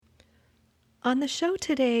On the show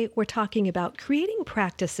today, we're talking about creating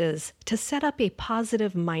practices to set up a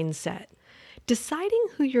positive mindset, deciding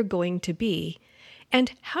who you're going to be,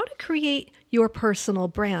 and how to create your personal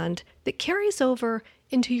brand that carries over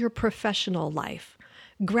into your professional life.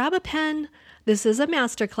 Grab a pen. This is a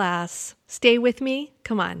masterclass. Stay with me.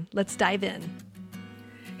 Come on, let's dive in.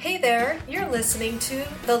 Hey there, you're listening to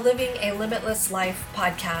the Living a Limitless Life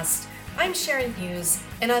podcast. I'm Sharon Hughes,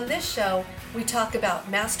 and on this show, we talk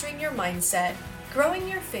about mastering your mindset, growing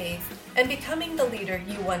your faith, and becoming the leader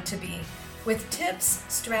you want to be, with tips,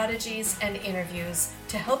 strategies, and interviews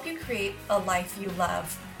to help you create a life you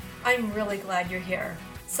love. I'm really glad you're here.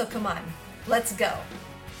 So come on, let's go.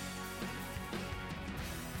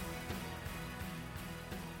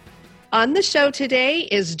 On the show today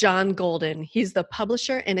is John Golden. He's the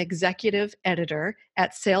publisher and executive editor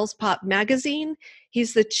at Sales Pop Magazine.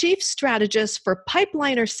 He's the chief strategist for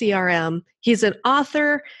Pipeliner CRM. He's an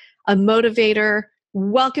author, a motivator.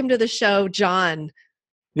 Welcome to the show, John.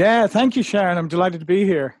 Yeah, thank you, Sharon. I'm delighted to be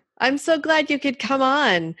here. I'm so glad you could come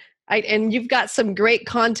on. And you've got some great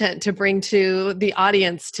content to bring to the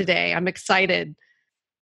audience today. I'm excited.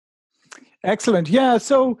 Excellent. Yeah,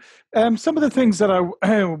 so some of the things that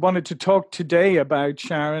I wanted to talk today about,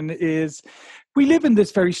 Sharon, is we live in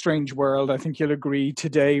this very strange world. I think you'll agree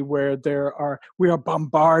today, where we are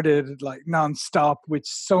bombarded like nonstop with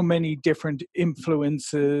so many different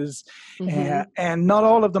influences, and not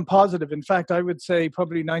all of them positive. In fact, I would say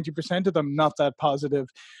probably 90% of them not that positive,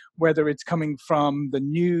 whether it's coming from the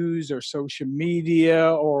news or social media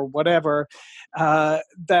or whatever,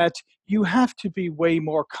 that you have to be way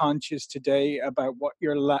more conscious today about what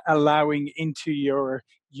you're allowing into your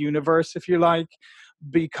universe, if you like.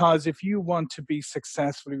 Because if you want to be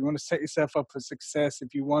successful, you want to set yourself up for success,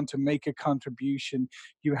 if you want to make a contribution,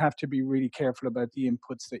 you have to be really careful about the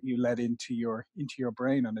inputs that you let into your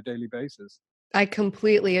brain on a daily basis. I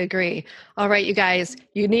completely agree. All right, you guys,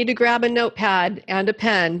 you need to grab a notepad and a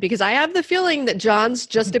pen because I have the feeling that John's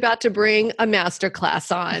just about to bring a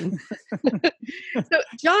masterclass on. So,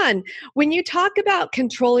 John, when you talk about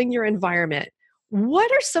controlling your environment, what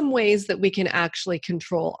are some ways that we can actually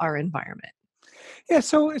control our environment? Yeah,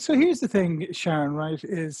 so here's the thing, Sharon, right,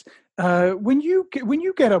 is when you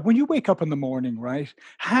get up, when you wake up in the morning, right,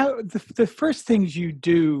 how the first things you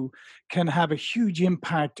do can have a huge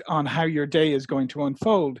impact on how your day is going to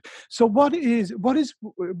unfold. So what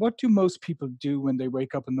do most people do when they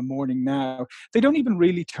wake up in the morning now? They don't even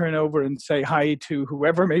really turn over and say hi to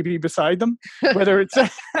whoever may be beside them, whether it's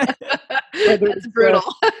That's brutal.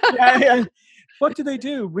 yeah. What do they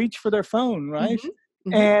do? Reach for their phone, right?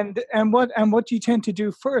 And what you tend to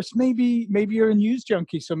do first, maybe you're a news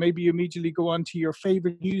junkie, so maybe you immediately go onto your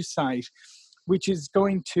favorite news site, which is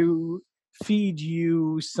going to feed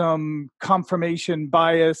you some confirmation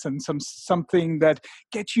bias and something that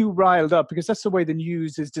gets you riled up, because that's the way the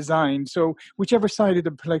news is designed. So whichever side of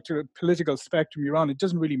the political spectrum you're on, it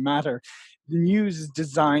doesn't really matter. The news is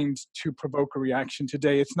designed to provoke a reaction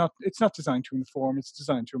today. It's not designed to inform, it's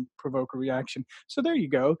designed to provoke a reaction. So there you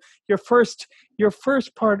go. Your first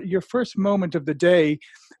moment of the day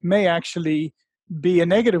may actually be a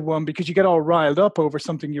negative one because you get all riled up over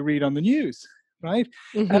something you read on the news, right?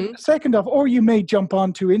 And second off, or you may jump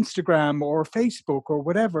onto Instagram or Facebook or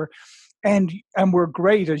whatever, and we're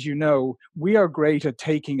great, as you know, we are great at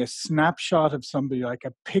taking a snapshot of somebody, like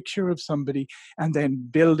a picture of somebody, and then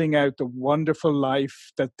building out the wonderful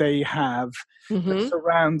life that they have that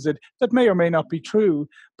surrounds it, that may or may not be true,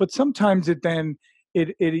 but sometimes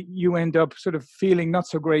you end up sort of feeling not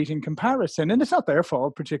so great in comparison. And it's not their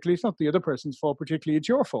fault particularly, it's not the other person's fault particularly, it's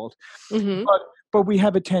your fault. But we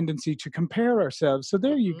have a tendency to compare ourselves. So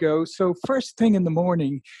there you go. So first thing in the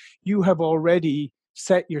morning, you have already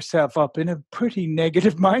set yourself up in a pretty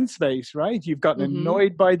negative mind space, right? You've gotten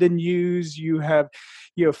annoyed by the news, you have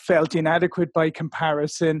felt inadequate by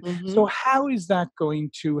comparison. So how is that going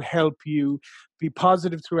to help you be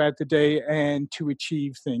positive throughout the day and to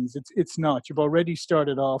achieve things? It's not. You've already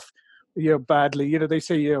started off badly. They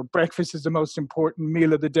say, breakfast is the most important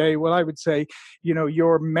meal of the day. Well, I would say,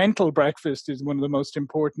 your mental breakfast is one of the most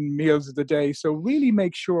important meals of the day. So really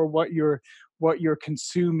make sure what you're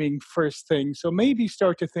consuming first thing. So maybe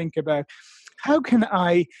start to think about, how can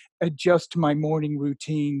I adjust my morning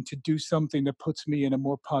routine to do something that puts me in a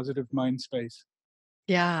more positive mind space?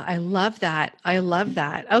 Yeah, I love that. I love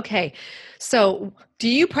that. Okay. So do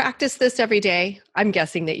you practice this every day? I'm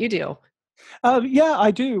guessing that you do. Yeah,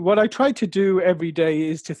 I do. What I try to do every day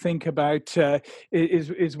is to think about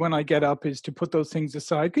is when I get up is to put those things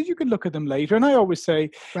aside because you can look at them later. And I always say,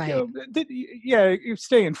 Right. yeah, you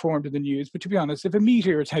stay informed of the news. But to be honest, if a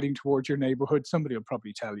meteor is heading towards your neighborhood, somebody will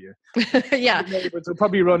probably tell you. Yeah. Your neighbors will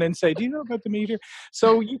probably run in and say, "Do you know about the meteor?"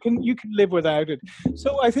 So you can live without it.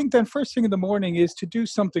 So I think then first thing in the morning is to do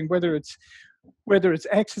something, whether it's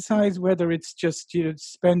exercise, whether it's just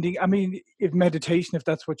spending. I mean, if meditation, if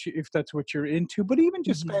that's what you're into, but even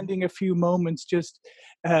just Hmm. spending a few moments just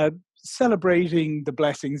uh, celebrating the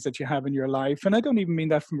blessings that you have in your life. And I don't even mean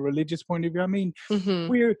that from a religious point of view. I mean, Hmm.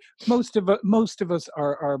 we're most of us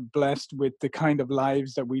are blessed with the kind of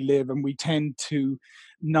lives that we live, and we tend to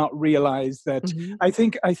not realize that. Hmm.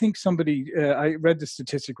 I think somebody I read the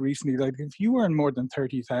statistic recently, like if you earn more than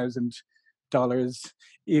 $30,000,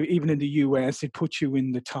 even in the US, it puts you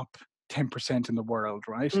in the top 10% in the world,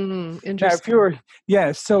 right? Now, if Interesting. you're,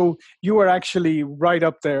 yeah, so you are actually right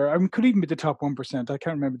up there. I mean, could even be the top 1%. I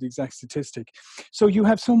can't remember the exact statistic. So you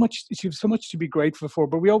have so much to be grateful for,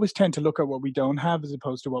 but we always tend to look at what we don't have as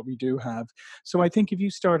opposed to what we do have. So I think if you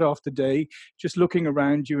start off the day just looking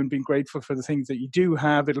around you and being grateful for the things that you do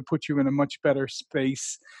have, it'll put you in a much better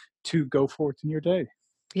space to go forth in your day.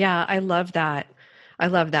 Yeah, I love that. I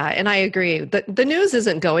love that. And I agree. The news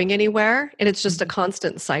isn't going anywhere, and it's just a Mhm.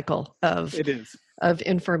 constant cycle It is.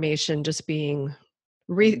 information just being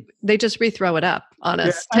Mhm. they just rethrow it up on Yeah,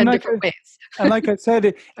 us 10 different ways. and like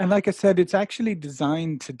I said, it's actually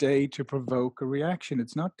designed today to provoke a reaction.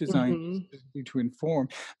 It's not designed Hmm. specifically to inform.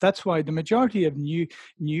 That's why the majority of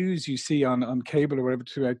news you see on cable or whatever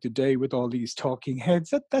throughout the day with all these talking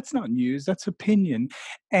heads, that's not news. That's opinion,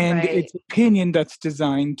 and Right. it's opinion that's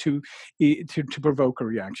designed to provoke a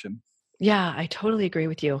reaction. Yeah, I totally agree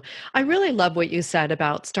with you. I really love what you said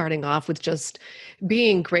about starting off with just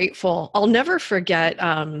being grateful. I'll never forget.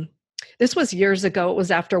 This was years ago. It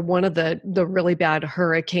was after one of the really bad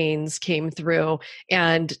hurricanes came through,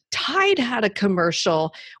 and Tide had a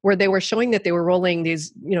commercial where they were showing that they were rolling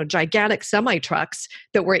these, gigantic semi trucks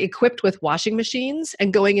that were equipped with washing machines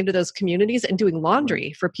and going into those communities and doing Right.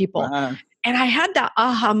 laundry for people. Wow. And I had that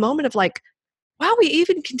aha moment of like, wow, we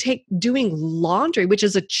even can take doing laundry, which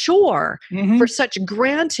is a chore, for Hmm. such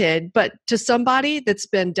granted, but to somebody that's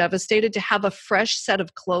been devastated to have a fresh set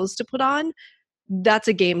of clothes to put on, that's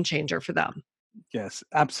a game changer for them. Yes,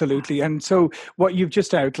 absolutely. And so what you've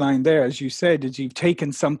just outlined there, as you said, is you've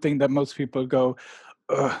taken something that most people go,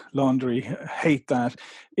 ugh, laundry, hate that,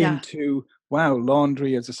 Yeah. into wow,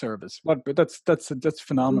 laundry as a service. What? But that's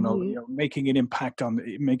phenomenal. Mhm. Making an impact on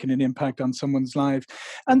someone's life.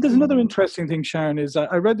 And there's another Mhm. interesting thing, Sharon, is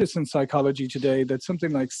I read this in psychology today that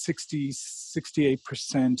something like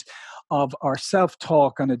 68% of our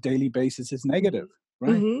self-talk on a daily basis is negative. Mhm.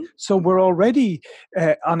 Right. Mhm. So we're already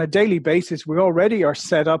on a daily basis, we already are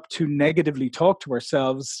set up to negatively talk to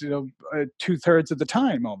ourselves, 2/3 of the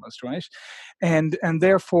time almost, right? And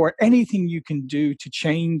therefore anything you can do to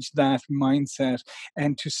change that mindset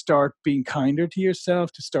and to start being kinder to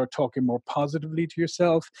yourself, to start talking more positively to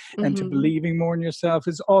yourself, and to Mhm. believing more in yourself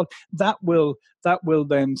is all that will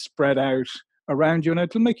then spread out around you, and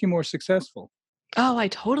it'll make you more successful. Oh, I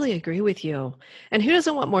totally agree with you. And who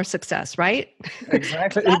doesn't want more success, right?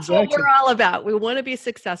 Exactly, That's what we're exactly. all about. We want to be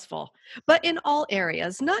successful, but in all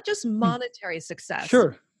areas, not just Mm, monetary success.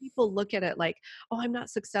 sure. People look at it like, oh, I'm not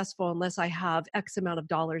successful unless I have X amount of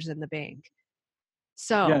dollars in the bank.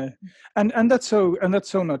 So, Yeah, and that's so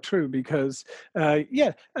not true because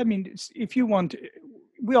yeah, I mean, if you want,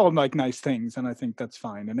 we all like nice things, and I think that's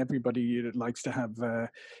fine, and everybody likes to have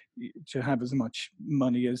as much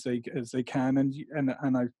money as they can, and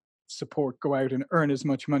I support go out and earn as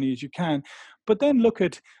much money as you can, but then look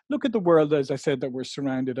at the world, as I said, mhm, that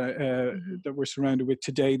we're surrounded with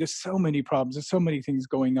today. There's so many problems, there's so many things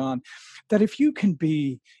going on, that if you can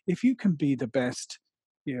be the best,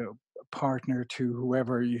 you know partner to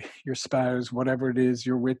whoever your spouse, whatever it is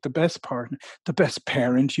you're with, the best partner, the best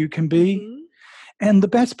parent you can be, mhm, and the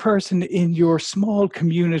best person in your small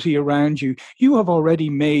community around you, you have already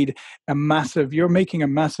you're making a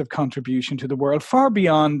massive contribution to the world, far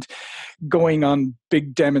beyond going on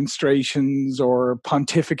big demonstrations or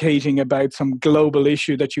pontificating about some global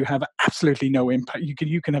issue that you have absolutely no impact.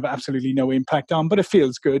 You can have absolutely no impact on, but it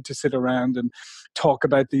feels good to sit around and talk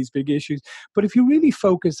about these big issues. But if you really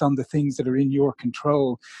focus on the things that are in your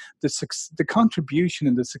control, the contribution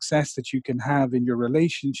and the success that you can have in your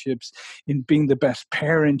relationships, in being the best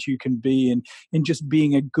parent you can be, in just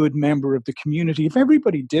being a good member of the community. If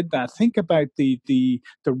everybody did that, think about the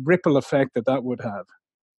ripple effect that would have.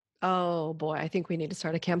 Oh boy, I think we need to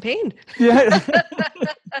start a campaign. Yeah.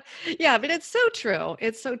 Yeah, but it's so true.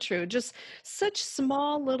 It's so true. Just such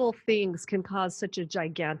small little things can cause such a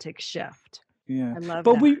gigantic shift. Yeah, I love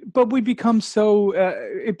but that. we become so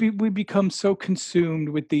we become so consumed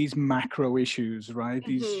with these macro issues, right?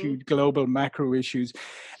 These Hmm. huge global macro issues,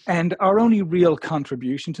 and our only real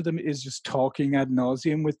contribution to them is just talking ad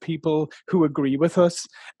nauseum with people who agree with us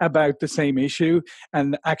about the same issue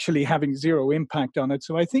and actually having zero impact on it.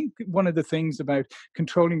 So I think one of the things about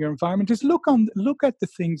controlling your environment is look at the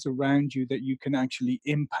things around you that you can actually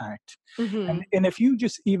impact. Hmm. And if you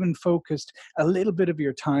just even focused a little bit of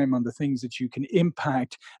your time on the things that you can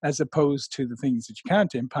impact as opposed to the things that you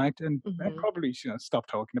can't impact, and Hmm. probably stop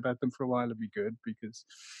talking about them for a while would be good because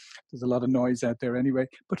there's a lot of noise out there anyway.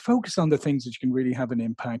 But focus on the things that you can really have an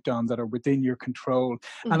impact on that are within your control.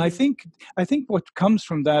 And Hmm. I think what comes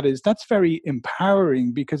from that is that's very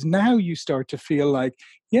empowering because now you start to feel like,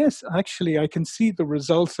 yes, actually, I can see the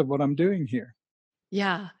results of what I'm doing here.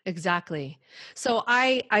 Yeah, exactly. So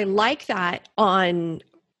I like that on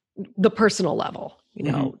the personal level,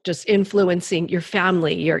 Hmm. just influencing your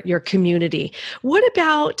family, your community. What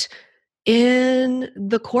about in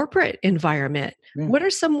the corporate environment? Yeah. What are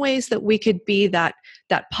some ways that we could be that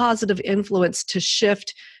positive influence to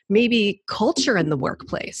shift maybe culture in the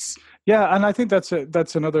workplace? Yeah, and I think that's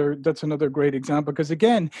another great example because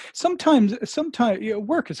again, sometimes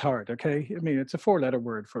work is hard. Okay, I mean it's a four-letter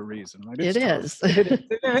word for a reason, right? It's It tough, is. it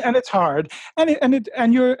is, and it's hard, and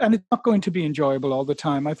it's not going to be enjoyable all the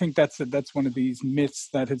time. I think that's one of these myths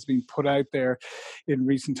that has been put out there in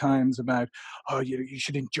recent times about you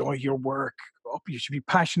should enjoy your work. Oh, you should be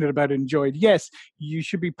passionate about it, enjoy it. Yes, you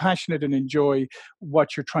should be passionate and enjoy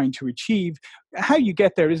what you're trying to achieve. How you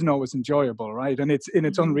get there isn't always enjoyable, right? And it's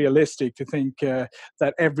Mhm. unrealistic to think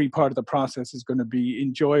that every part of the process is going to be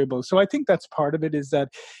enjoyable. So I think that's part of it is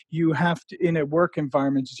that you have to, in a work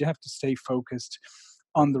environment, you have to stay focused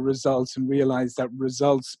on the results and realize that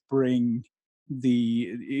results bring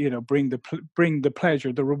bring the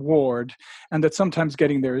pleasure, the reward, and that sometimes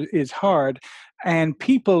getting there is hard, and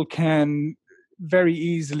people can very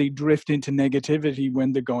easily drift into negativity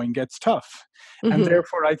when the going gets tough. And Mhm.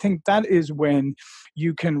 therefore, I think that is when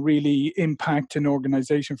you can really impact an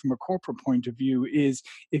organization from a corporate point of view is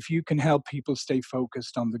if you can help people stay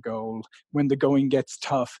focused on the goal when the going gets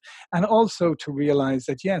tough. And also to realize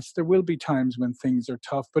that, yes, there will be times when things are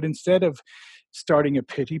tough, but instead of starting a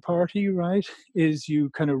pity party, right, is you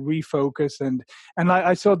kind of refocus. And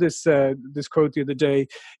I saw this quote the other day,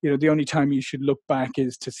 the only time you should look back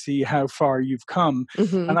is to see how far you've come. And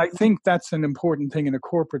Mhm. I think that's an important thing in a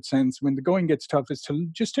corporate sense. When the going gets tough, is to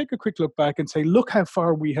just take a quick look back and say, look how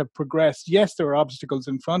far we have progressed. Yes, there are obstacles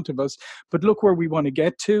in front of us, but look where we want to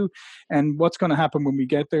get to and what's going to happen when we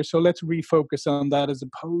get there. So let's refocus on that as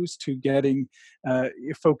opposed to uh,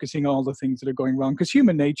 focusing all the things that are going wrong. Because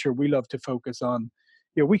human nature, we love to focus on,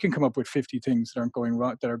 we can come up with 50 things that aren't going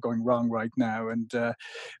wrong, that are going wrong right now.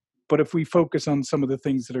 But if we focus on some of the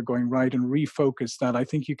things that are going right and refocus that, I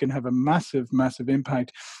think you can have a massive, massive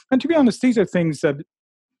impact. And to be honest, these are things that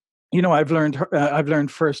I've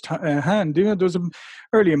learned first hand. There was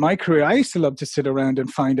early in my career, I used to love to sit around and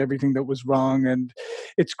find everything that was wrong, and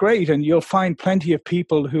it's great. And you'll find plenty of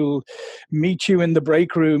people who'll meet you in the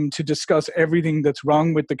break room to discuss everything that's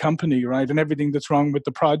wrong with the company, right, and everything that's wrong with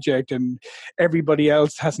the project, and everybody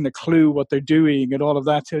else hasn't a clue what they're doing and all of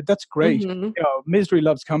that. So that's great. Mhm. Misery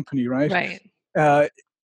loves company, right? Right. Uh,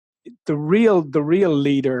 the real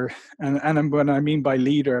leader, and when I mean by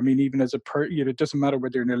leader, I mean even as it doesn't matter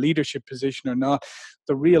whether you're in a leadership position or not.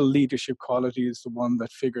 The real leadership quality is the one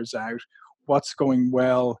that figures out what's going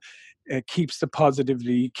well, keeps the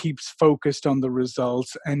positivity, keeps focused on the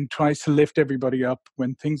results, and tries to lift everybody up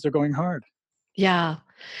when things are going hard. Yeah.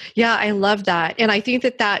 Yeah, I love that. And I think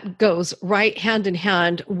that that goes right hand in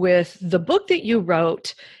hand with the book that you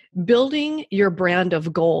wrote, Building Your Brand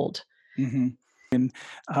of Gold. Hmm.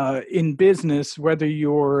 In business, whether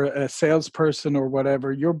you're a salesperson or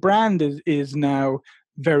whatever, your brand is now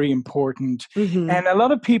very important. Mhm. And a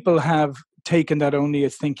lot of people have taken that only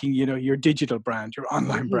as thinking, your digital brand, your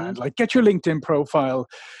online Mhm. brand, like get your LinkedIn profile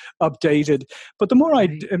updated. But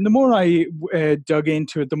Right. the more I dug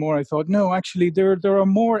into it, the more I thought, no, actually, there are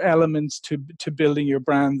more elements to building your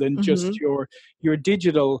brand than just Mhm. your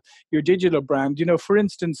digital brand. For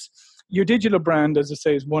instance, your digital brand, as I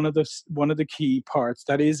say, is one of the key parts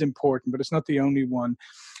that is important, but it's not the only one.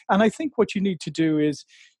 And I think what you need to do is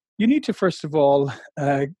you need to first of all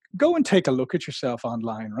go and take a look at yourself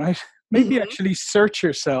online, right? Maybe Mhm. actually search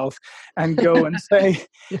yourself and go and say,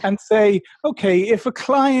 okay, if a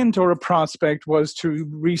client or a prospect was to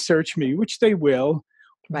research me, which they will,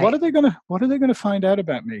 Right. what are they gonna find out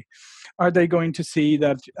about me? Are they going to see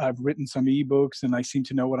that I've written some ebooks and I seem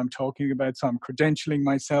to know what I'm talking about, so I'm credentialing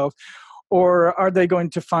myself? Or are they going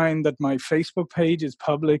to find that my Facebook page is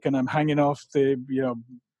public and I'm hanging off the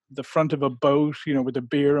front of a boat, with a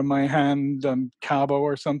beer in my hand on Cabo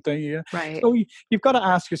or something? Yeah. Right. So you've got to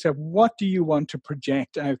ask yourself, what do you want to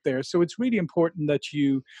project out there? So it's really important that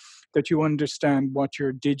you understand what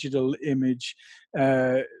your digital image,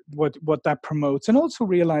 what that promotes, and also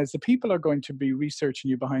realize that people are going to be researching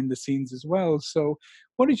you behind the scenes as well. So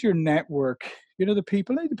what is your network? The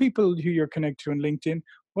people who you're connected to on LinkedIn,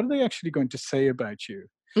 what are they actually going to say about you?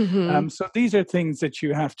 Mm-hmm. So these are things that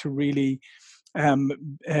you have to really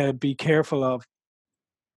be careful of.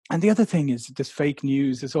 And the other thing is this fake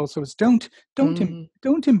news is also don't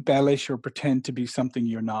embellish or pretend to be something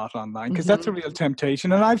you're not online, because that's a Mm-hmm. real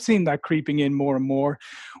temptation. And I've seen that creeping in more and more,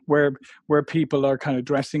 where people are kind of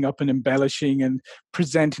dressing up and embellishing and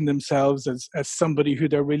presenting themselves as somebody who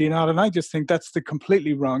they're really not. And I just think that's the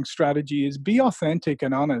completely wrong strategy. Is be authentic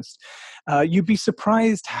and honest. You'd be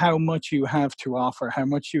surprised how much you have to offer.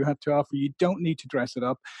 You don't need to dress it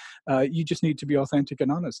up. You just need to be authentic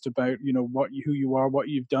and honest about who you are, what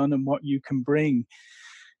you've done, and what you can bring.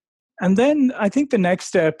 And then I think the next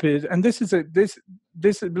step is, and this a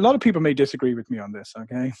lot of people may disagree with me on this,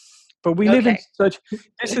 okay? But we live in Okay. such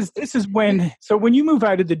this is when when you move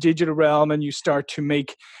out of the digital realm and you start to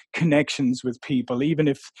make connections with people, even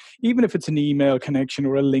if it's an email connection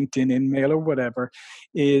or a LinkedIn email or whatever,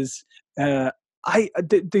 is the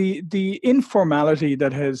informality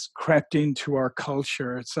that has crept into our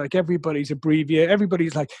culture. It's like everybody's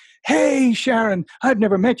everybody's like, "Hey Sharon, I've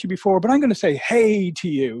never met you before, but I'm going to say hey to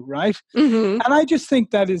you," right? Mm-hmm. And I just think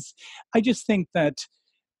that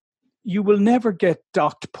you will never get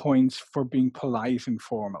docked points for being polite and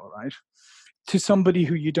formal, right? To somebody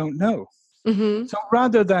who you don't know. Mm-hmm. So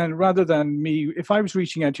rather than me, if I was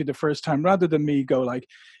reaching out to you the first time, rather than me go like,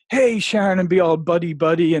 "Hey Sharon," and be all buddy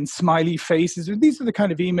buddy and smiley faces, these are the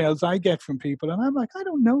kind of emails I get from people, and I'm like, I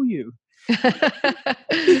don't know you.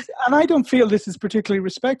 And I don't feel this is particularly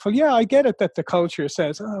respectful. Yeah, I get it that the culture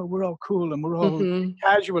says, "Oh, we're all cool and we're all Mm-hmm.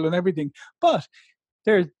 casual and everything," but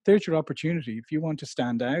there's your opportunity. If you want to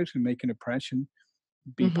stand out and make an impression,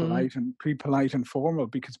 Mm-hmm. be polite and formal,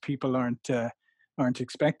 because people aren't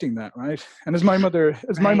expecting that, right? And as my mother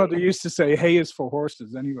Right. used to say, hay is for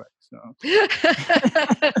horses anyway. So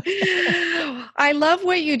I love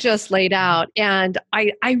what you just laid out. And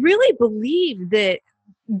I really believe that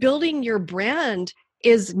building your brand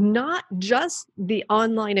is not just the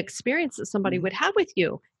online experience that somebody mhm. would have with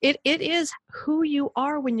you. It is who you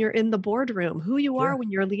are when you're in the boardroom, who you Yeah, are when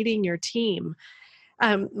you're leading your team.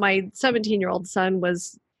 My 17-year-old son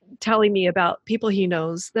was telling me about people he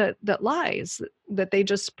knows that lies, that they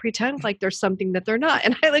just pretend like there's something that they're not.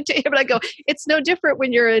 And I looked at him and I go, it's no different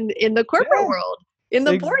when you're in the corporate yeah, world, in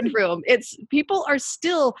the exactly. boardroom. It's people are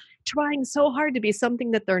still trying so hard to be something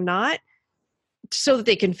that they're not so that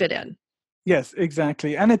they can fit in. Yes,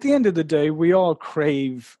 exactly. And at the end of the day, we all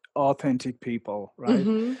crave authentic people, right?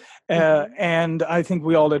 Mm-hmm. Mm-hmm. And I think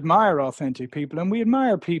we all admire authentic people, and we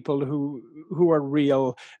admire people who are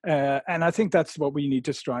real. And I think that's what we need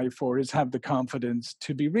to strive for: is have the confidence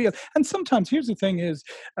to be real. And sometimes, here's the thing: is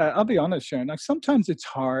I'll be honest, Sharon. Like sometimes it's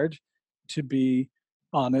hard to be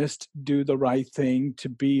honest, do the right thing, to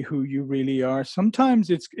be who you really are. Sometimes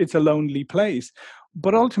it's a lonely place,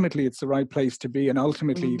 but ultimately it's the right place to be, and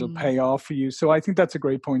ultimately it'll Mm. pay off for you. So I think that's a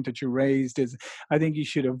great point that you raised. Is I think you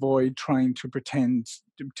should avoid trying to pretend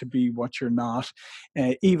to be what you're not,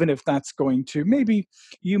 even if that's going to, maybe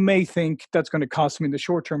you may think that's going to cost me in the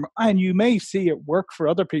short term, and you may see it work for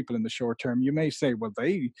other people in the short term. You may say, well,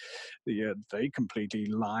 they completely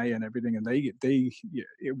lie and everything, and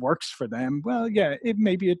it works for them. Well, yeah,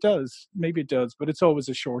 maybe it does, but it's always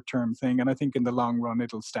a short term thing, and I think in the long run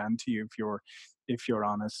it'll stand to you if you're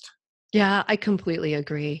honest. Yeah, I completely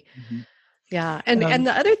agree. Mhm. Yeah, and Um,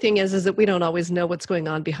 the other thing is that we don't always know what's going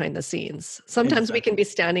on behind the scenes. Sometimes we can exactly. be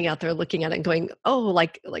standing out there looking at it and going, "Oh,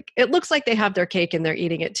 like it looks like they have their cake and they're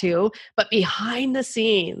eating it too," but behind the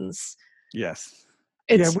scenes, Yes.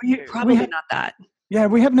 Yeah, it's we probably have not that. Yeah,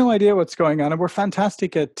 we have no idea what's going on, and we're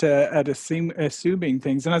fantastic at assuming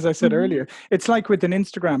things. And as I said Mhm. earlier, it's like with an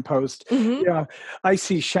Instagram post. Mhm. Yeah, I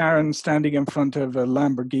see Sharon standing in front of a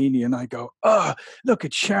Lamborghini, and I go, "Oh, look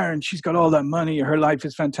at Sharon! She's got all that money. Her life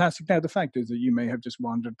is fantastic." Now, the fact is that you may have just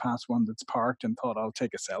wandered past one that's parked and thought, "I'll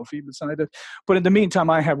take a selfie beside it." But in the meantime,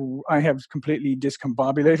 I have completely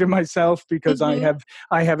discombobulated myself, because Mhm.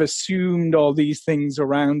 I have assumed all these things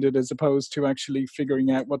around it, as opposed to actually figuring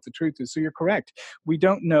out what the truth is. So you're correct, we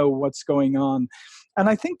don't know what's going on And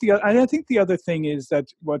I think the other thing is that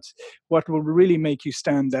what will really make you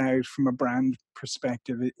stand out from a brand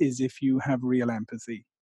perspective is if you have real empathy.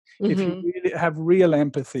 If you Mm-hmm. really have real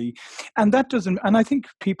empathy, and that doesn't, and I think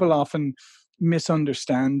people often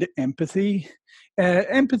misunderstand empathy.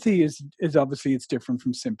 Empathy is obviously, it's different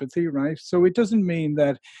from sympathy, right? So it doesn't mean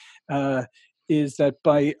that uh, is that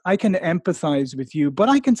by I can empathize with you, but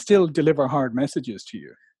I can still deliver hard messages to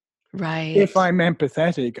you. If Right. I'm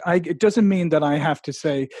empathetic, it doesn't mean that I have to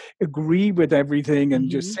say agree with everything and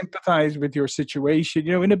just Mm-hmm. sympathize with your situation.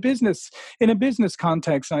 You know, in a business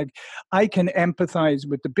context, I can empathize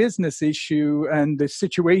with the business issue and the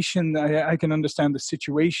situation. I can understand the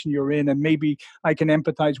situation you're in, and maybe I can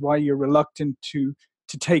empathize why you're reluctant to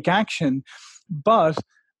take action. But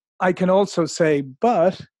I can also say,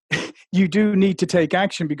 but you do need to take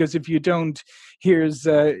action, because if you don't, here's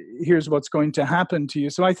what's going to happen to you.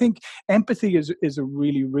 So I think empathy is a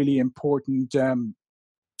really, really important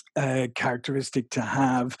characteristic to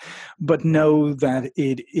have, but know that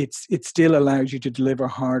it still allows you to deliver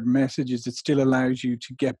hard messages. It still allows you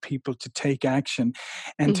to get people to take action,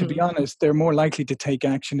 and to be Mm-hmm. honest, they're more likely to take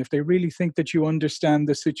action if they really think that you understand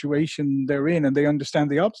the situation they're in and they understand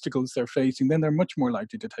the obstacles they're facing. Then they're much more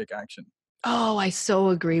likely to take action. Oh, I so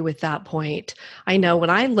agree with that point. I know when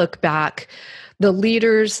I look back, the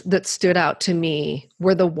leaders that stood out to me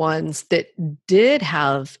were the ones that did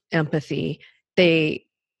have empathy. They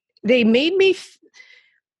they made me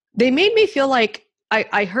they made me feel like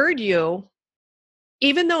I heard you,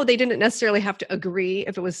 even though they didn't necessarily have to agree.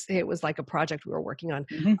 If it was like a project we were working on,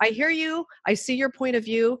 Hmm. I hear you, I see your point of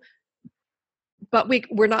view, but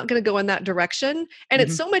we're not going to go in that direction. And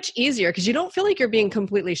it's Hmm. so much easier because you don't feel like you're being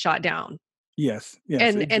completely shot down. Yes, yes,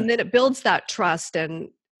 And exactly. then it builds that trust and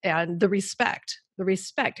the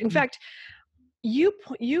respect. In fact,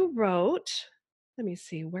 you wrote, let me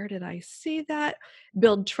see, where did I see that?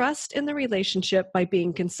 Build trust in the relationship by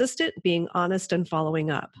being consistent, being honest, and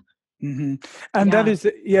following up. Hmm. And that Yeah. is,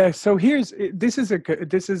 yeah. So this is a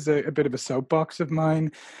bit of a soapbox of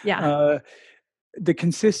mine. Yeah. Uh, the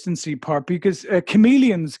consistency part, because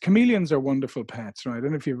chameleons are wonderful pets, right? I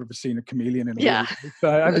don't know if you've ever seen a chameleon in real Yeah.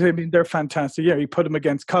 life. I mean, they're fantastic. Yeah, you put them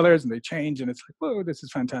against colors and they change, and it's like, whoa, this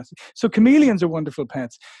is fantastic. So chameleons are wonderful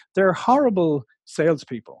pets. They're horrible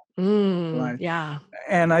salespeople, right? Yeah.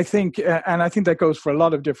 And I think that goes for a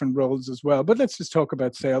lot of different roles as well. But let's just talk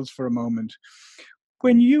about sales for a moment.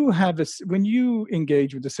 When you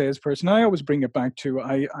engage with a salesperson, I always bring it back to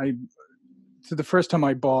so the first time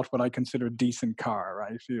I bought what I consider a decent car,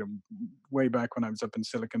 right? Way back when I was up in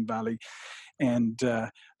Silicon Valley, and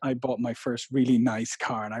I bought my first really nice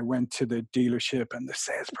car, and I went to the dealership, and the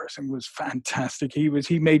salesperson was fantastic.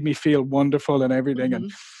 He made me feel wonderful and everything, and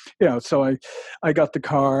Hmm. so I got the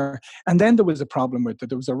car, and then there was a problem with it.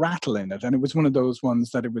 There was a rattle in it, and it was one of those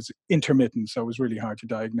ones that it was intermittent, so it was really hard to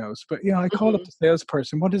diagnose. But I called up Hmm. the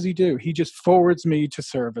salesperson. What does he do? He just forwards me to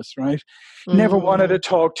service, right? Never wanted to Mm.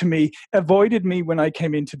 talk to me, avoided me when I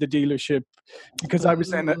came into the dealership, because Ooh.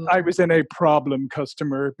 I was in a problem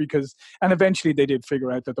customer, and eventually they did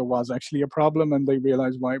figure out that there was actually a problem, and they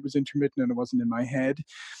realized why it was intermittent and it wasn't in my head.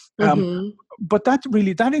 Um, Mhm. but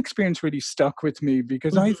that experience really stuck with me,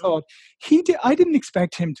 because I Mhm. thought I didn't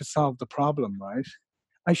expect him to solve the problem, right?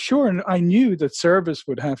 I knew that service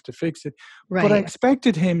would have to fix it, but I Right.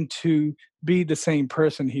 expected him to be the same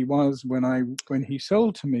person he was when he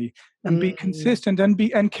sold to me, and be Mm. consistent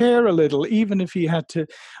and care a little, even if he had to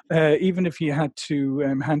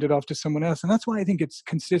hand it off to someone else. And that's why I think it's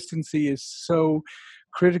consistency is so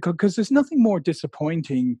critical, because there's nothing more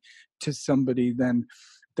disappointing to somebody than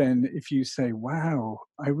if you say, "Wow,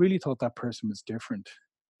 I really thought that person was different."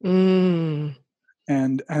 Mm.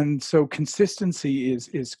 And so consistency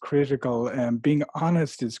is critical, and being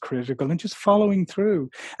honest is critical, and just following through.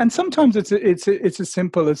 And sometimes it's as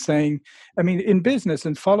simple as saying, I mean, in business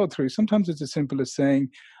and follow through, sometimes it's as simple as saying,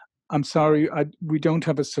 I'm sorry, we don't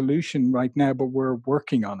have a solution right now, but we're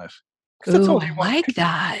working on it. Because that's Ooh, all I you want. like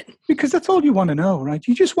that. Because that's all you want to know, right?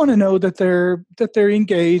 You just want to know that they're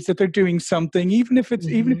engaged, that they're doing something, even if you're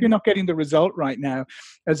Mhm. not getting the result right now,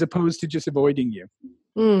 as opposed to just avoiding you.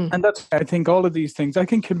 Mm. And that's, I think, all of these things. I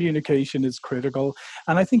think communication is critical,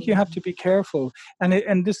 and I think you have Mhm. to be careful.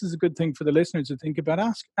 And this is a good thing for the listeners to think about.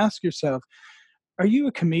 Ask yourself: are you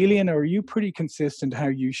a chameleon, or are you pretty consistent how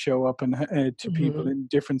you show up to people Mhm. in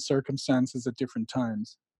different circumstances at different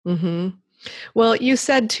times? Mhm. Well, you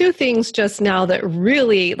said two things just now that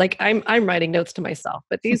really, like, I'm writing notes to myself,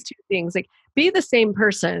 but these two things, like, be the same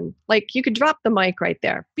person. Like, you could drop the mic right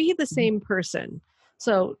there. Be the Mhm. same person.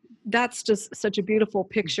 So that's just such a beautiful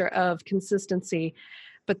picture of consistency.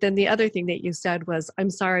 But then the other thing that you said was, I'm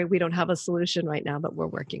sorry, we don't have a solution right now, but we're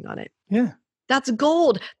working on it. Yeah. That's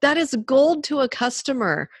gold. That is gold to a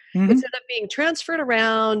customer. Mm-hmm. Instead of being transferred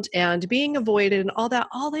around and being avoided and all that,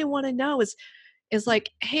 all they want to know is like,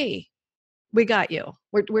 hey, we got you.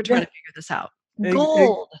 We're trying to figure this out.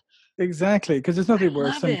 Gold. Exactly. Because there's nothing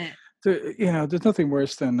worse than, there's nothing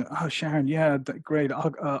worse than, oh, Sharon, yeah, great.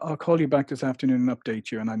 I'll call you back this afternoon and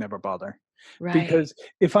update you, and I never bother. Right. Because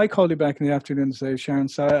if I call you back in the afternoon and say, Sharon,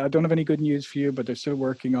 sorry, I don't have any good news for you, but they're still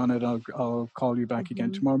working on it. I'll call you back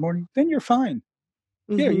again tomorrow morning. Then you're fine.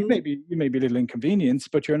 Yeah, you may be a little inconvenienced,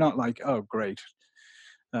 but you're not like, oh, great.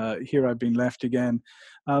 Here I've been left again.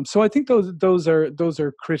 So I think those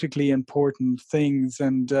are critically important things.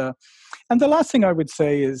 And the last thing I would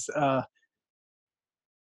say is,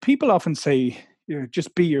 people often say,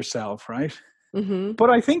 just be yourself, right? Mm-hmm. But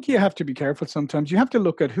I think you have to be careful sometimes. You have to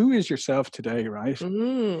look at who is yourself today, right?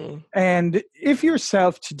 Mm-hmm. And if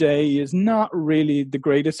yourself today is not really the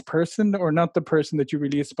greatest person or not the person that you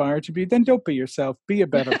really aspire to be, then don't be yourself. Be a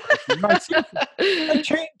better person. Right?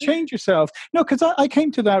 Change yourself. No, because I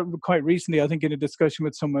came to that quite recently, I think, in a discussion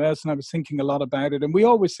with someone else, and I was thinking a lot about it. And we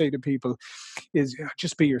always say to people is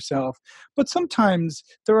just be yourself. But sometimes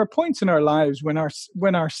there are points in our lives when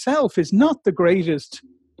our self is not the greatest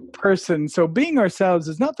person. So being ourselves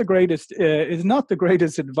is not the greatest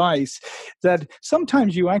advice. That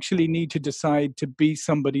sometimes you actually need to decide to be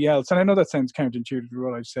somebody else. And I know that sounds counterintuitive to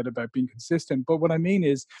what I've said about being consistent, but what I mean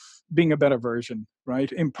is being a better version,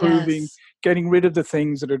 right? Improving, getting rid of the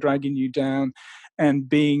things that are dragging you down, and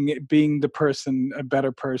being the person, a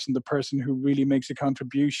better person, the person who really makes a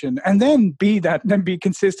contribution, and then be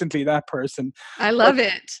consistently that person. I love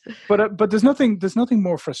it. But there's nothing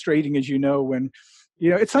more frustrating, as you know, when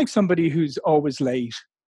it's like somebody who's always late,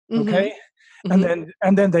 okay? Mm-hmm.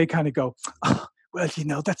 And then they kind of go, oh, well,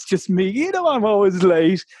 that's just me. I'm always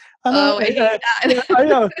late. And I hate that. I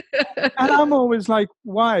know. And I'm always like,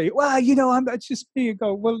 why? Well, it's just me. You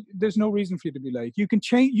go, well, there's no reason for you to be late. You can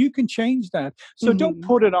change that. So don't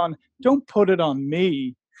put it on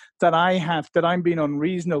me that I'm being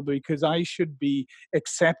unreasonable because I should be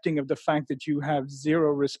accepting of the fact that you have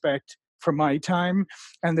zero respect for my time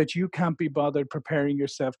and that you can't be bothered preparing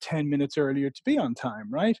yourself 10 minutes earlier to be on time,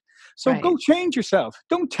 right? So go change yourself.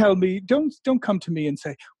 Don't tell me, don't come to me and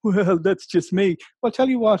say, well, that's just me. Well, tell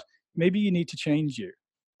you what, maybe you need to change you.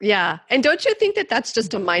 Yeah. And don't you think that that's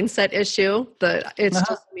just a mindset issue? It's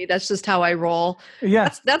just me. That's just how I roll.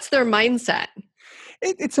 Yeah. That's their mindset.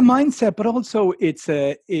 It's a mindset, but also I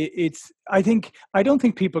don't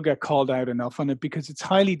think people get called out enough on it because it's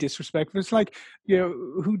highly disrespectful. It's like,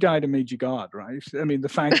 who died and made you God, right? I mean, the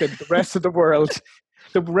fact that the rest of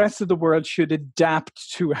the world should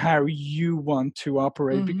adapt to how you want to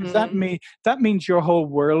operate, because that means your whole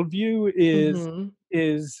worldview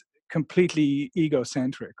is completely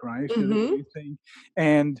egocentric, right? Mm-hmm.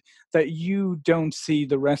 And that you don't see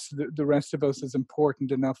the rest of us as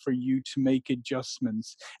important enough for you to make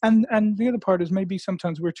adjustments. And the other part is maybe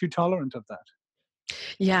sometimes we're too tolerant of that.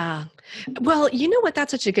 Yeah. Well, you know what?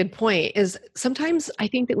 That's such a good point is sometimes I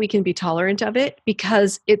think that we can be tolerant of it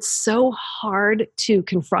because it's so hard to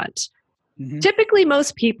confront. Mm-hmm. Typically,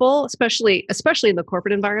 most people, especially in the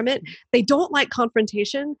corporate environment, they don't like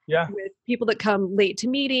confrontation with people that come late to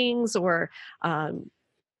meetings or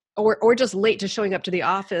just late to showing up to the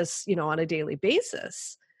office, on a daily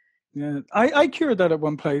basis. Yeah, I cured that at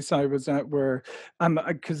one place I was at where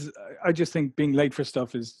because I just think being late for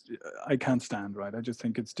stuff is I can't stand, right? I just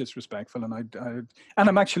think it's disrespectful, and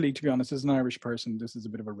I'm actually, to be honest, as an Irish person, this is a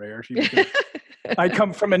bit of a rarity. I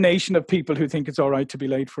come from a nation of people who think it's all right to be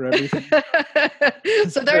late for everything.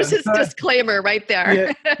 So there's his disclaimer right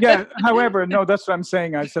there. Yeah. However, no, that's what I'm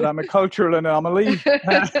saying. I said I'm a cultural anomaly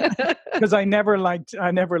because I never liked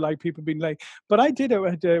people being late. But I did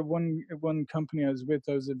at one company I was with.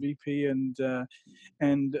 I was a VP,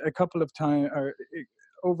 and a couple of times,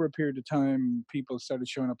 over a period of time, people started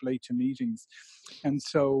showing up late to meetings. And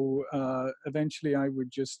so eventually I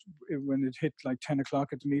would just, when it hit like 10 o'clock,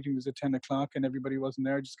 at the meeting was at 10 o'clock and everybody wasn't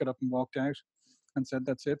there, I just got up and walked out and said,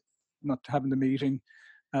 that's it, I'm not having the meeting.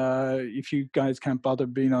 If you guys can't bother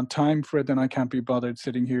being on time for it, then I can't be bothered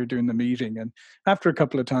sitting here doing the meeting. And after a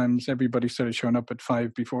couple of times, everybody started showing up at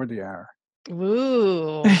 5 before the hour.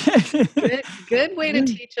 Ooh, good way to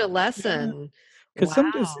teach a lesson. Because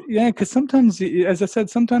sometimes, as I said,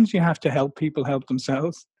 sometimes you have to help people help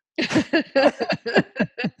themselves.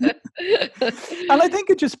 And I think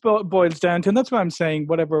it just boils down to, and that's why I'm saying,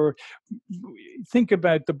 whatever, think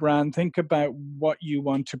about the brand, think about what you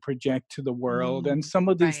want to project to the world. And some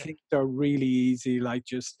of these Right. things are really easy, like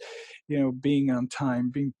just, being on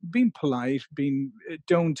time, being polite,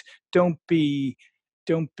 don't be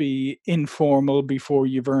don't be informal before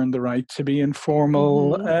you've earned the right to be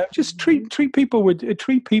informal. Mhm. Just Mhm. treat people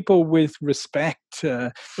with respect,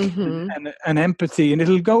 Mhm. and empathy, and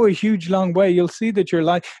it'll go a huge long way. You'll see that your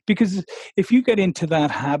life, because if you get into that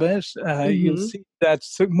habit, you'll Mhm. see that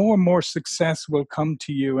more and more success will come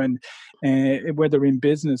to you, and whether in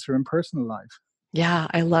business or in personal life. Yeah,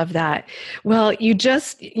 I love that. Well, you've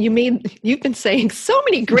been saying so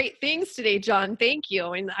many great things today, John. Thank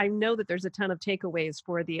you. And I know that there's a ton of takeaways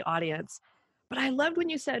for the audience. But I loved when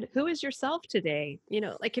you said, "Who is yourself today?"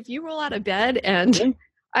 Like if you roll out of bed and Yeah.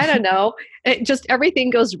 I don't know, just everything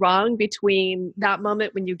goes wrong between that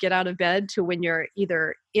moment when you get out of bed to when you're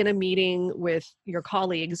either in a meeting with your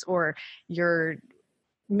colleagues or you're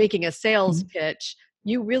making a sales Mhm. pitch,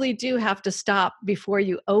 you really do have to stop before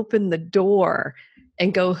you open the door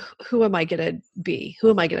and go, who am I going to be? Who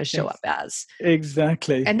am I going to show up Ex- as?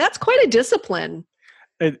 Exactly. And that's quite a discipline.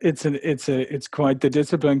 It's quite the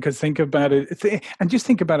discipline, because think about it, and just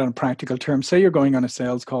think about it in practical terms. Say you're going on a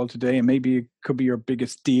sales call today, and maybe it could be your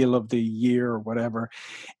biggest deal of the year or whatever.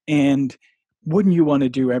 And wouldn't you want to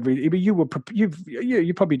do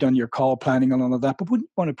you've probably done your call planning and all of that, but wouldn't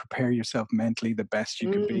you want to prepare yourself mentally the best you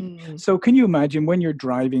could be? Mm, So can you imagine when you're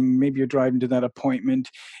driving, maybe you're driving to that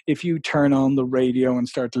appointment, if you turn on the radio and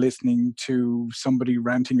start listening to somebody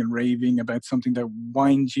ranting and raving about something that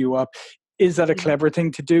winds you up? Is that a mm, clever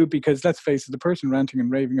thing to do? Because let's face it, the person ranting and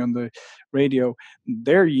raving on the radio,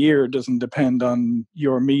 their year doesn't depend on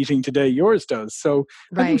your meeting today, yours does. So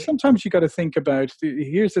I think right. sometimes you got to think about,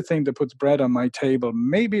 here's the thing that puts bread on my table.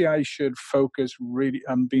 Maybe I should focus really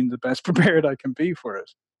on being the best prepared I can be for it.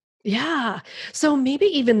 Yeah. So maybe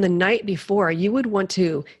even the night before, you would want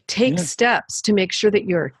to take Yeah. steps to make sure that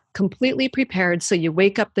you're completely prepared. So you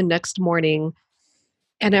wake up the next morning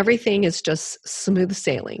and everything is just smooth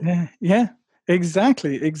sailing. Yeah. Yeah.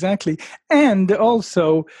 Exactly. Exactly. And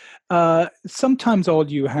also, sometimes all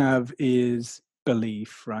you have is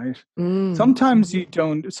belief, right? Mm, Sometimes you mhm.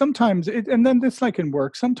 don't, and then it's like in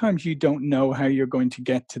work, sometimes you don't know how you're going to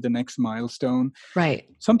get to the next milestone. Right.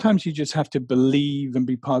 Sometimes you just have to believe and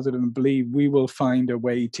be positive and believe we will find a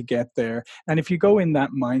way to get there. And if you go in that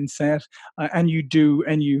mindset, and you do,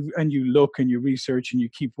 and you look and you research and you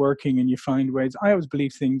keep working and you find ways, I always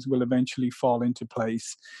believe things will eventually fall into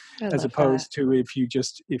place, I as love that. opposed to if you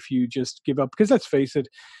just give up. Because let's face it,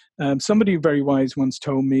 somebody very wise once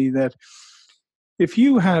told me that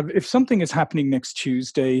if something is happening next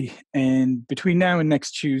Tuesday, and between now and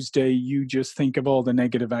next Tuesday you just think of all the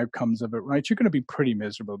negative outcomes of it, right, you're going to be pretty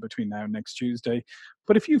miserable between now and next Tuesday.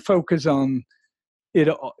 But if you focus on it,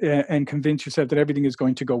 and convince yourself that everything is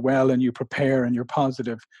going to go well, and you prepare and you're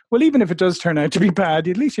positive, well, even if it does turn out to be bad,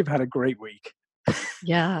 at least you've had a great week.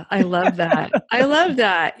 Yeah, I love that. I love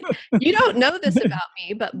that. You don't know this about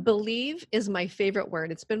me, but believe is my favorite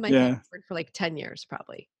word. It's been my favorite Yeah. word for like 10 years,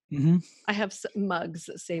 probably. Hmm. I have mugs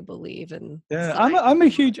that say believe and Yeah, signs. I'm a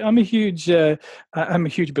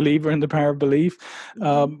huge believer in the power of belief,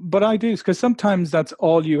 Mhm, but I do, because sometimes that's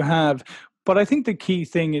all you have. But I think the key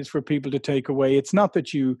thing is for people to take away. It's not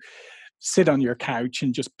that you sit on your couch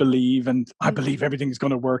and just believe, and I believe mhm, everything's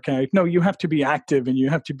going to work out. No, you have to be active, and you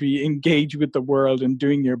have to be engaged with the world and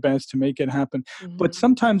doing your best to make it happen. But mhm,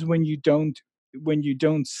 sometimes when you don't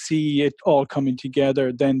see it all coming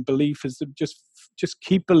together, then belief is just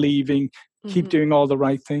keep believing, keep mhm, doing all the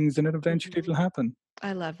right things, and it eventually mhm. it'll happen.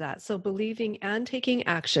 I love that. So believing and taking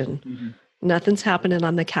action. Mhm. Nothing's happening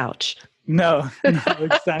on the couch. No, no,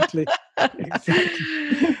 exactly,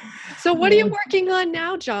 exactly. So what are you Uh, working on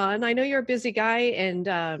now, John? I know you're a busy guy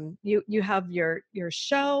and you have your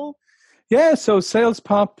show. Yeah, so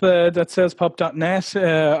SalesPop, that's salespop.net,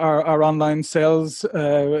 our online sales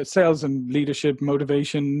and leadership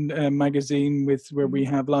motivation magazine, where we Mhm.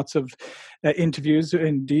 have lots of interviews.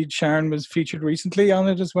 Indeed, Sharon was featured recently on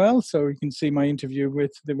it as well. So you can see my interview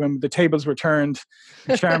when the tables were turned,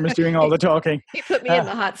 and Sharon was doing all he, the talking. he put me in Uh,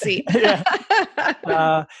 the hot seat.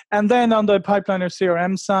 yeah. And then on the Pipeliner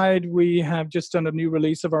CRM side, we have just done a new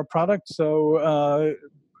release of our product. So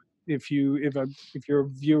if your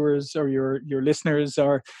viewers or your listeners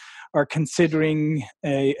are considering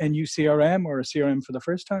a new CRM, or a CRM for the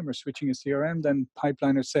first time, or switching a CRM, then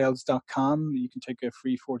pipelinersales.com, you can take a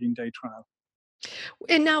free 14-day trial.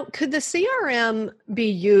 And now, could the CRM be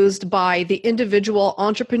used by the individual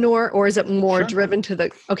entrepreneur, or is it more Sure. driven to the,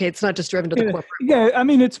 okay, it's not just driven to the Yeah, corporate yeah, I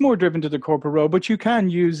mean, it's more driven to the corporate role, but you can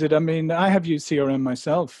use it. I mean, I have used CRM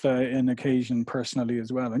myself in occasion personally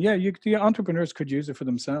as well. And yeah, the entrepreneurs could use it for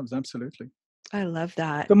themselves. Absolutely. I love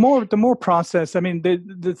that. The more process. I mean,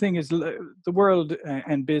 the thing is, the world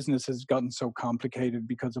and business has gotten so complicated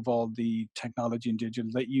because of all the technology and digital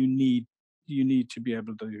that you need to be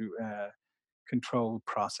able to control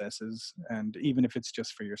processes, and even if it's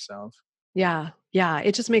just for yourself, Yeah. Yeah.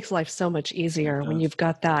 It just makes life so much it easier when does. you've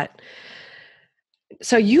got that.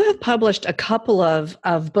 So you have published a couple of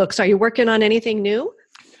books. Are you working on anything new?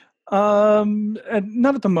 And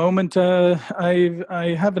not at the moment.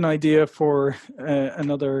 I have an idea for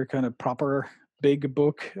another kind of proper big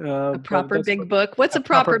book, A but proper that's big book? What's a a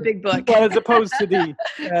proper proper big book? well, as opposed to the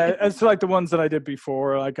as like the ones that I did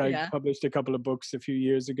before. Like I Yeah. published a couple of books a few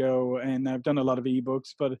years ago, and I've done a lot of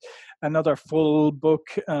ebooks. But another full book,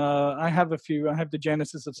 I have a few. I have the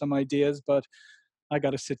genesis of some ideas, but I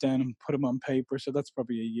got to sit down and put them on paper. So that's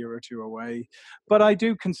probably a year or two away. But I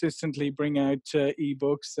do consistently bring out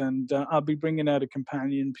ebooks, and I'll be bringing out a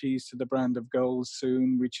companion piece to the Brand of Gold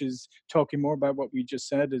soon, which is talking more about what we just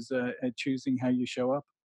said, is choosing how you show up.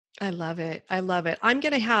 I love it. I love it. I'm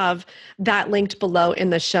going to have that linked below in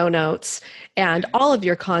the show notes and all of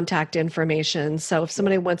your contact information. So if Yeah.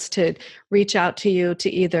 somebody wants to reach out to you to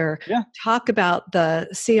either Yeah. talk about the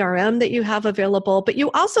CRM that you have available, but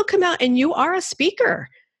you also come out and you are a speaker.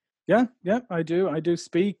 Yeah, yeah, I do. I do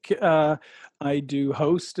speak. I do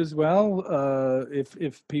host as well.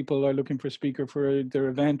 If people are looking for a speaker for their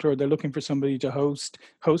event, or they're looking for somebody to host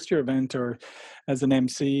your event, or as an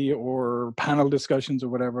MC or panel discussions or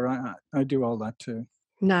whatever, I do all that too.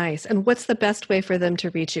 Nice. And what's the best way for them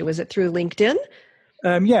to reach you? Is it through LinkedIn?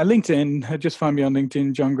 Yeah, LinkedIn. Just find me on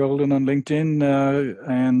LinkedIn, John Golden on LinkedIn,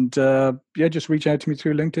 and yeah, just reach out to me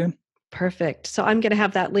through LinkedIn. Perfect. So I'm going to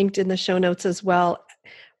have that linked in the show notes as well,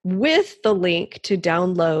 with the link to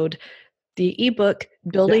download the ebook, Yeah,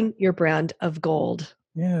 Building Your Brand of Gold.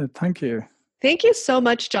 yeah. Thank you. Thank you so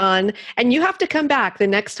much, John. And you have to come back the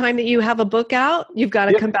next time that you have a book out. You've got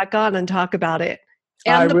to Yeah, come back on and talk about it,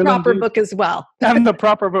 I and the will proper indeed. book as well. And the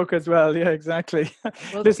proper book as well. Yeah, exactly.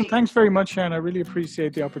 We'll Listen, see. thanks very much, Sharon. I really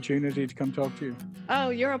appreciate the opportunity to come talk to you. Oh,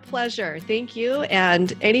 you're a pleasure. Thank you.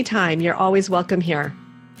 And anytime, you're always welcome here.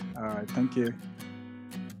 All right. Thank you.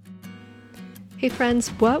 Hey, friends,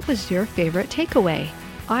 what was your favorite takeaway?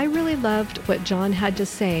 I really loved what John had to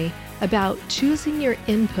say about choosing your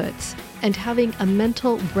inputs and having a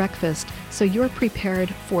mental breakfast so you're prepared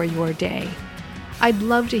for your day. I'd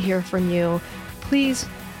love to hear from you. Please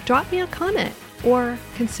drop me a comment or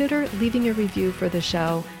consider leaving a review for the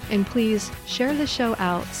show. And please share the show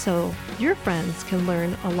out so your friends can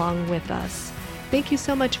learn along with us. Thank you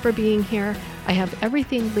so much for being here. I have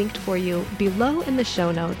everything linked for you below in the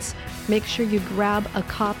show notes. Make sure you grab a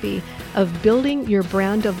copy of Building Your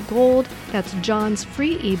Brand of Gold. That's John's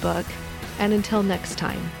free ebook. And until next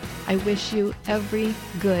time, I wish you every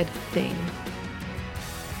good thing.